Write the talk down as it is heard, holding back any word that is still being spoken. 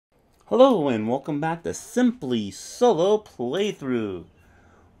Hello and welcome back to Simply Solo Playthrough.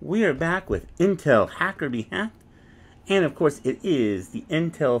 We are back with Intelle Hacker Be Hacked, and of course it is the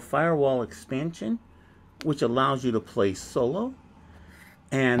Intelle Firewall expansion, which allows you to play solo.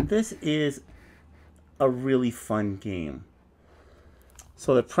 And this is a really fun game.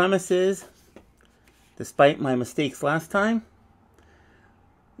 So the premise is, despite my mistakes last time,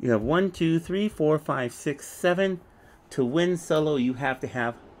 you have 1, 2, 3, 4, 5, 6, 7. To win solo, you have to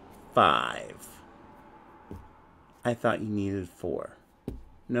have 5. I thought you needed 4.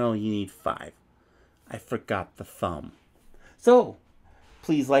 No, you need 5. I forgot the thumb. So,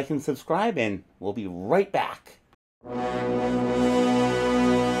 please like and subscribe, and we'll be right back.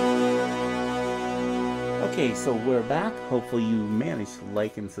 Okay, so we're back. Hopefully you managed to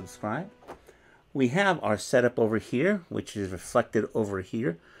like and subscribe. We have our setup over here, which is reflected over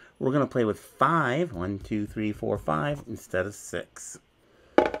here. We're going to play with 5. 1, 2, 3, 4, 5 instead of 6.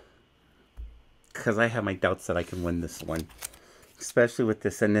 Because I have my doubts that I can win this one. Especially with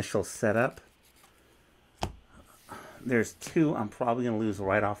this initial setup. There's 2 I'm probably going to lose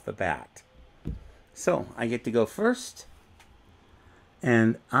right off the bat. So, I get to go first.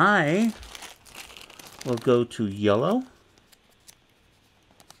 And I will go to yellow.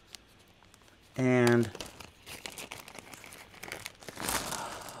 And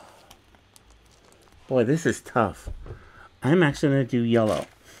boy, this is tough. I'm actually going to do yellow.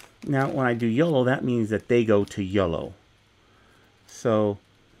 Now, when I do yellow, that means that they go to yellow. So,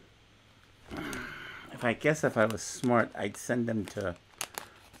 if I was smart, I'd send them to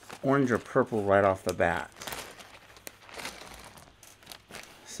orange or purple right off the bat.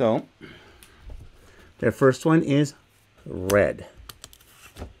 So, their first one is red.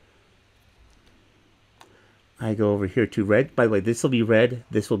 I go over here to red. By the way, this will be red,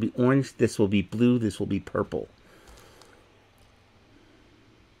 this will be orange, this will be blue, this will be purple.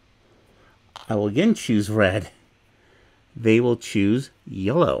 I will again choose red. They will choose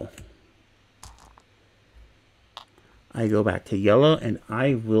yellow. I go back to yellow and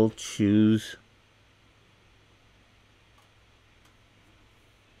I will choose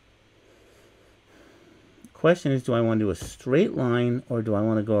question is, do I want to do a straight line or do I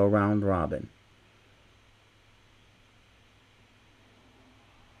want to go around robin?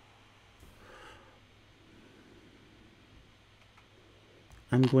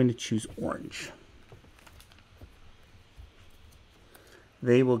 I'm going to choose orange.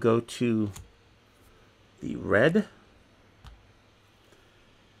 They will go to the red.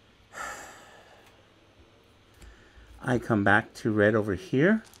 I come back to red over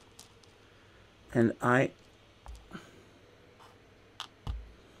here. And I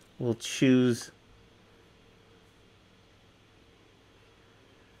will choose.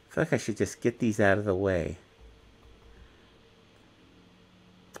 I feel like I should just get these out of the way.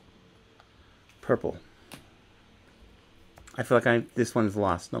 Purple. I feel like this one's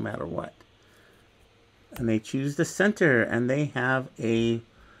lost no matter what. And they choose the center, and they have a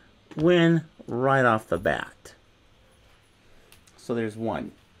win right off the bat. So there's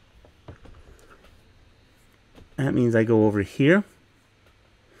 1. That means I go over here.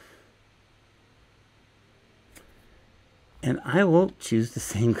 And I will choose the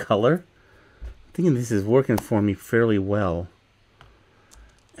same color. I'm thinking this is working for me fairly well.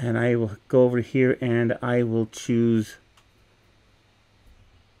 And I will go over here and I will choose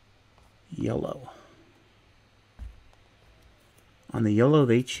yellow. On the yellow,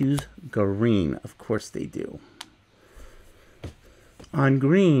 they choose green. Of course they do. On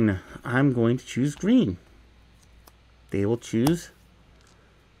green, I'm going to choose green. They will choose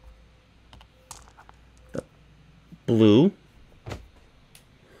the blue.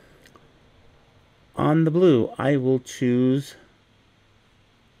 On the blue, I will choose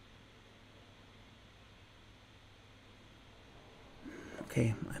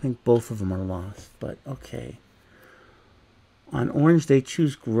okay, I think both of them are lost, but okay. On orange, they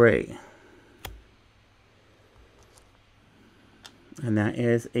choose gray. And that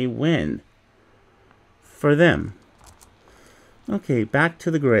is a win for them. Okay, back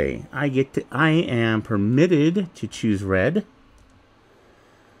to the gray. I am permitted to choose red.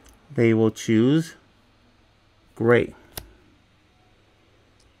 They will choose gray.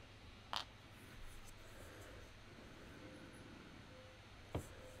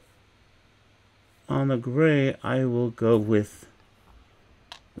 On the gray, I will go with,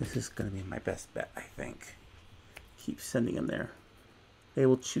 this is going to be my best bet, I think. Keep sending them there. They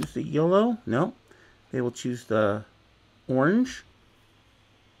will choose the yellow. No. They will choose the orange.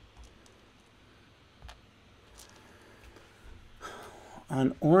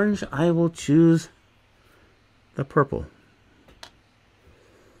 On orange, I will choose the purple.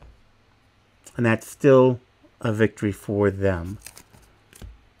 And that's still a victory for them.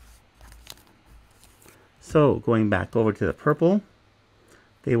 So, going back over to the purple,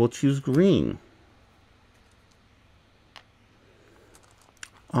 they will choose green.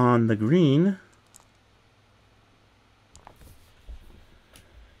 On the green,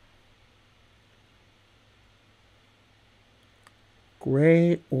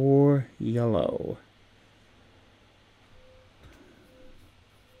 gray or yellow.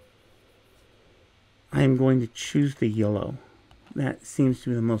 I am going to choose the yellow. That seems to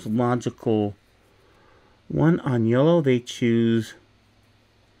be the most logical one. On yellow, they choose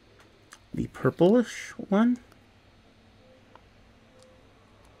the purplish one.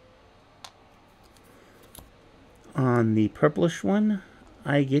 On the purplish one,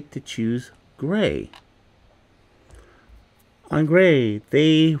 I get to choose gray. On gray,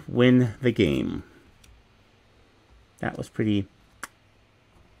 they win the game. That was pretty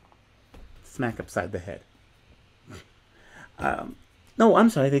smack upside the head. No, I'm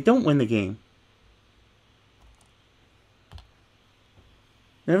sorry, they don't win the game.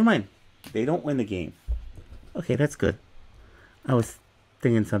 Never mind. They don't win the game. Okay, that's good. I was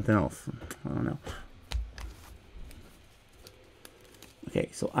thinking something else. I don't know. Okay,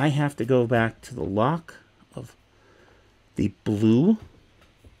 so I have to go back to the lock of the blue.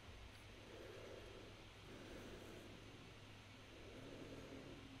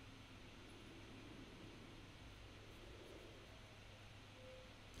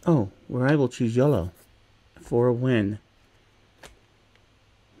 Oh, where I will choose yellow for a win.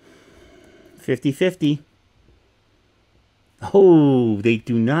 50-50. Oh, they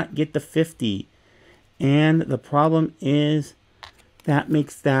do not get the 50. And the problem is that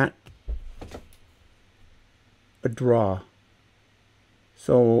makes that a draw.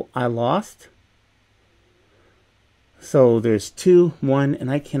 So I lost. So there's 2, 1,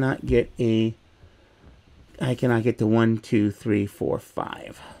 and I cannot get to 1, 2, 3, 4,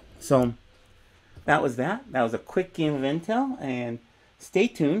 5. So that was that. That was a quick game of Intelle, and stay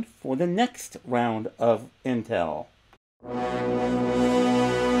tuned for the next round of Intelle.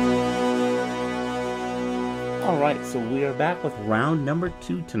 Alright, so we are back with round number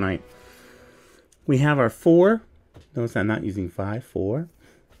 2 tonight. We have our 4. Notice I'm not using 5, 4.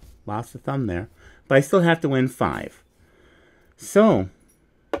 Lost the thumb there. But I still have to win 5. So,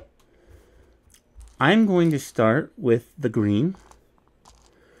 I'm going to start with the green.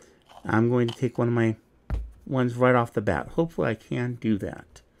 I'm going to take one of my ones right off the bat. Hopefully I can do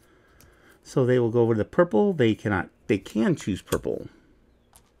that. So they will go over to the purple. They can choose purple.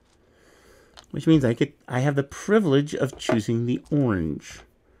 Which means I have the privilege of choosing the orange.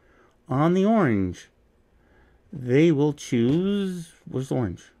 On the orange, they will choose, where's the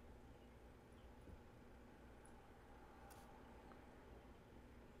orange?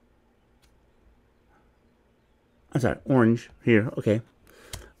 I'm sorry, orange here, okay.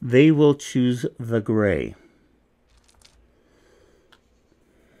 They will choose the gray.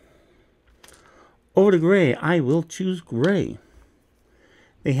 Over to gray, I will choose gray.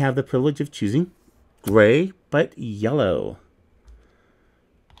 They have the privilege of choosing gray, but yellow.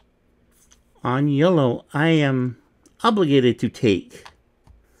 On yellow, I am obligated to take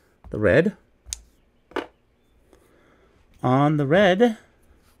the red. On the red,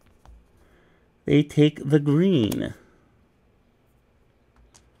 they take the green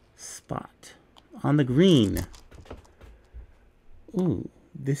spot. On the green, ooh,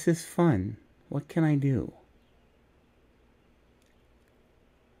 this is fun. What can I do?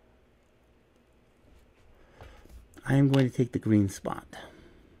 I am going to take the green spot.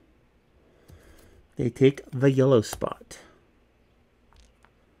 They take the yellow spot.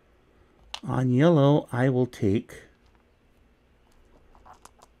 On yellow, I will take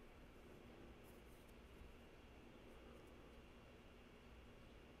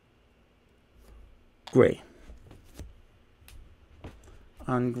gray.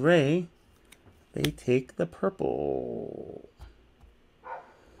 On gray, they take the purple.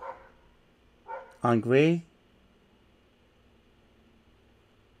 On gray,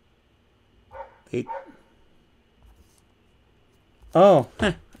 oh,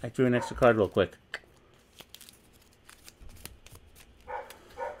 I drew an extra card real quick.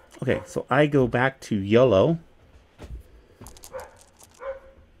 Okay, so I go back to yellow.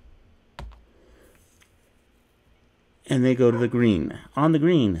 And they go to the green. On the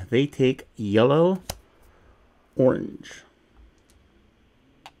green, they take yellow, orange.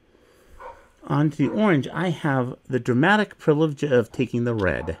 On to the orange, I have the dramatic privilege of taking the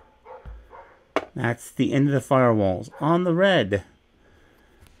red. That's the end of the firewalls. On the red,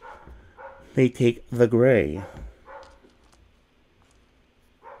 they take the gray.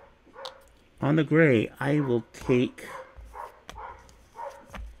 On on the gray, I will take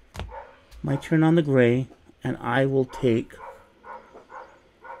my turn on the gray, and I will take...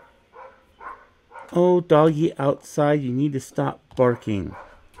 Oh, doggy outside, you need to stop barking.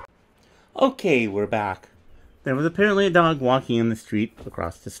 Okay, we're back. There was apparently a dog walking in the street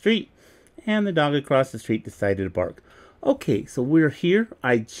across the street, and the dog across the street decided to bark. Okay, so we're here.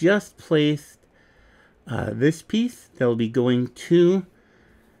 I just placed this piece that will be going to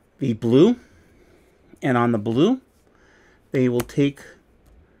the blue, and on the blue, they will take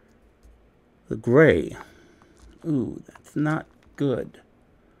the gray. Ooh, that's not good.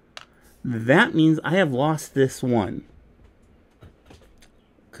 That means I have lost this one.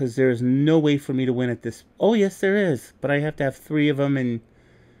 Because there's no way for me to win at this. Oh, yes, there is. But I have to have 3 of them. And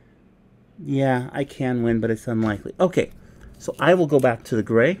yeah, I can win, but it's unlikely. Okay, so I will go back to the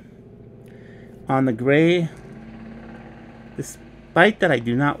gray. On the gray, despite that I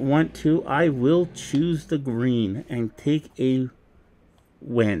do not want to, I will choose the green and take a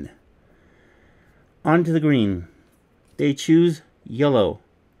win. Onto the green. They choose yellow.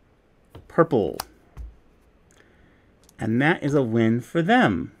 Purple. And that is a win for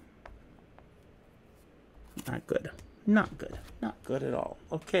them. Not good. Not good. Not good at all.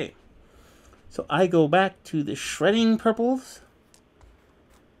 Okay. So I go back to the shredding purples.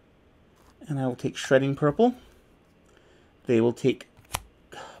 And I will take shredding purple. They will take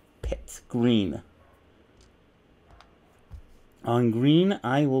pets green. On green,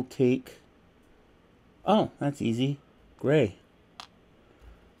 I will take... Oh, that's easy. Gray.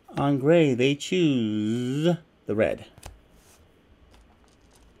 On gray, they choose the red.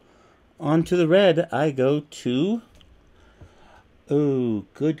 On to the red, I go to... Oh,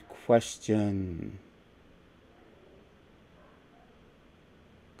 good question.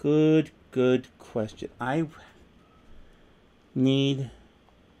 Good question. I need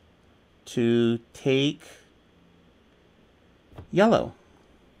to take yellow.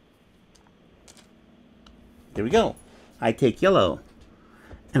 There we go. I take yellow.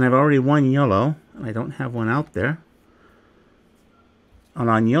 And I've already won yellow. I don't have one out there. And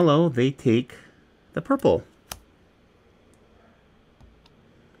on yellow, they take the purple.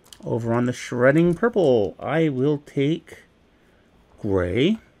 Over on the shredding purple, I will take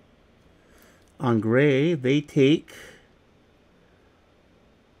gray. On gray, they take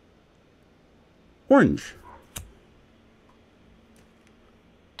orange.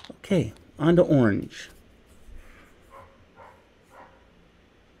 Okay, on to orange.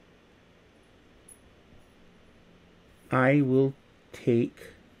 I will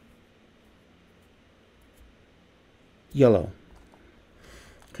take yellow.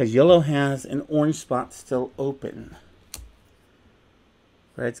 Because yellow has an orange spot still open.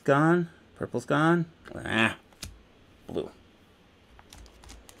 Red's gone. Purple's gone. Ah, blue.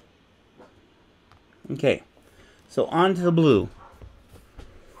 Okay, so on to the blue.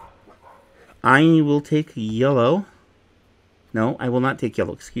 I will take yellow. No, I will not take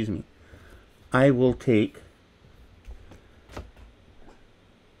yellow. Excuse me. I will take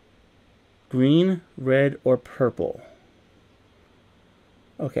green, red, or purple.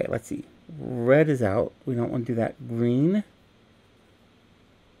 Okay, let's see. Red is out. We don't want to do that. Green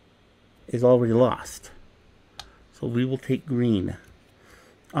is already lost. So we will take green.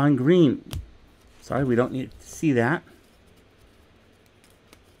 On green, sorry, we don't need to see that.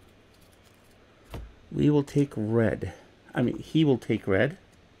 We will take red. I mean, he will take red.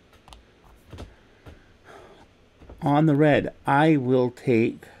 On the red, I will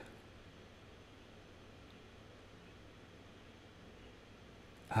take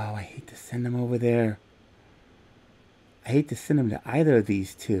oh, I hate to send him over there. I hate to send him to either of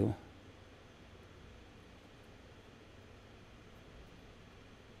these two.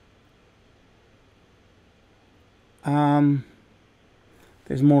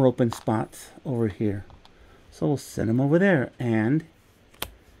 There's more open spots over here. So we'll send him over there, and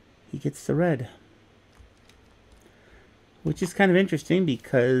he gets the red. Which is kind of interesting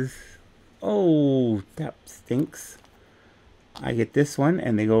because, oh, that stinks. I get this one,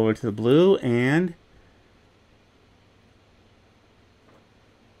 and they go over to the blue, and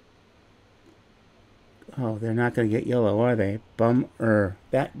oh, they're not going to get yellow, are they? Bummer.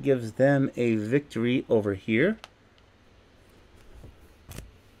 That gives them a victory over here.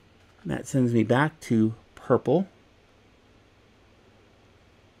 That sends me back to purple.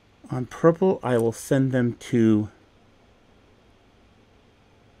 On purple, I will send them to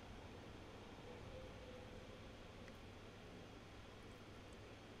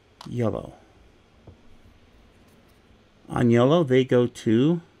yellow. On yellow, they go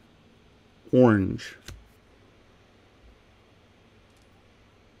to orange.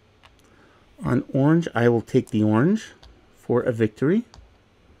 On orange, I will take the orange for a victory.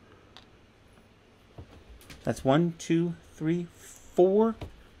 That's 1, 2, 3, 4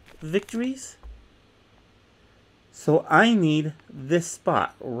 victories. So I need this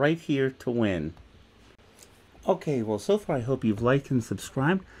spot right here to win. Okay, well, so far I hope you've liked and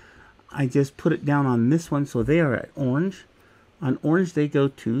subscribed. I just put it down on this one, so they are at orange. On orange, they go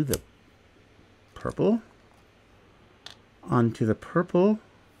to the purple. Onto the purple.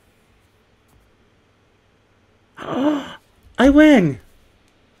 I win!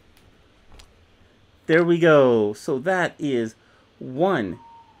 There we go. So that is 1,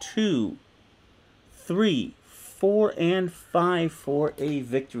 2, 3, 4, and 5 for a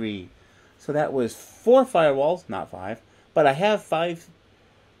victory. So that was 4 firewalls, not 5, but I have 5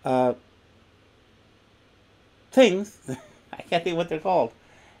 things. I can't think what they're called.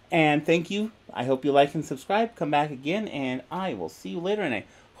 And thank you. I hope you like and subscribe. Come back again, and I will see you later. And I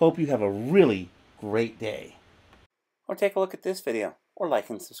hope you have a really great day. Or take a look at this video, or like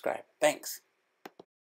and subscribe. Thanks.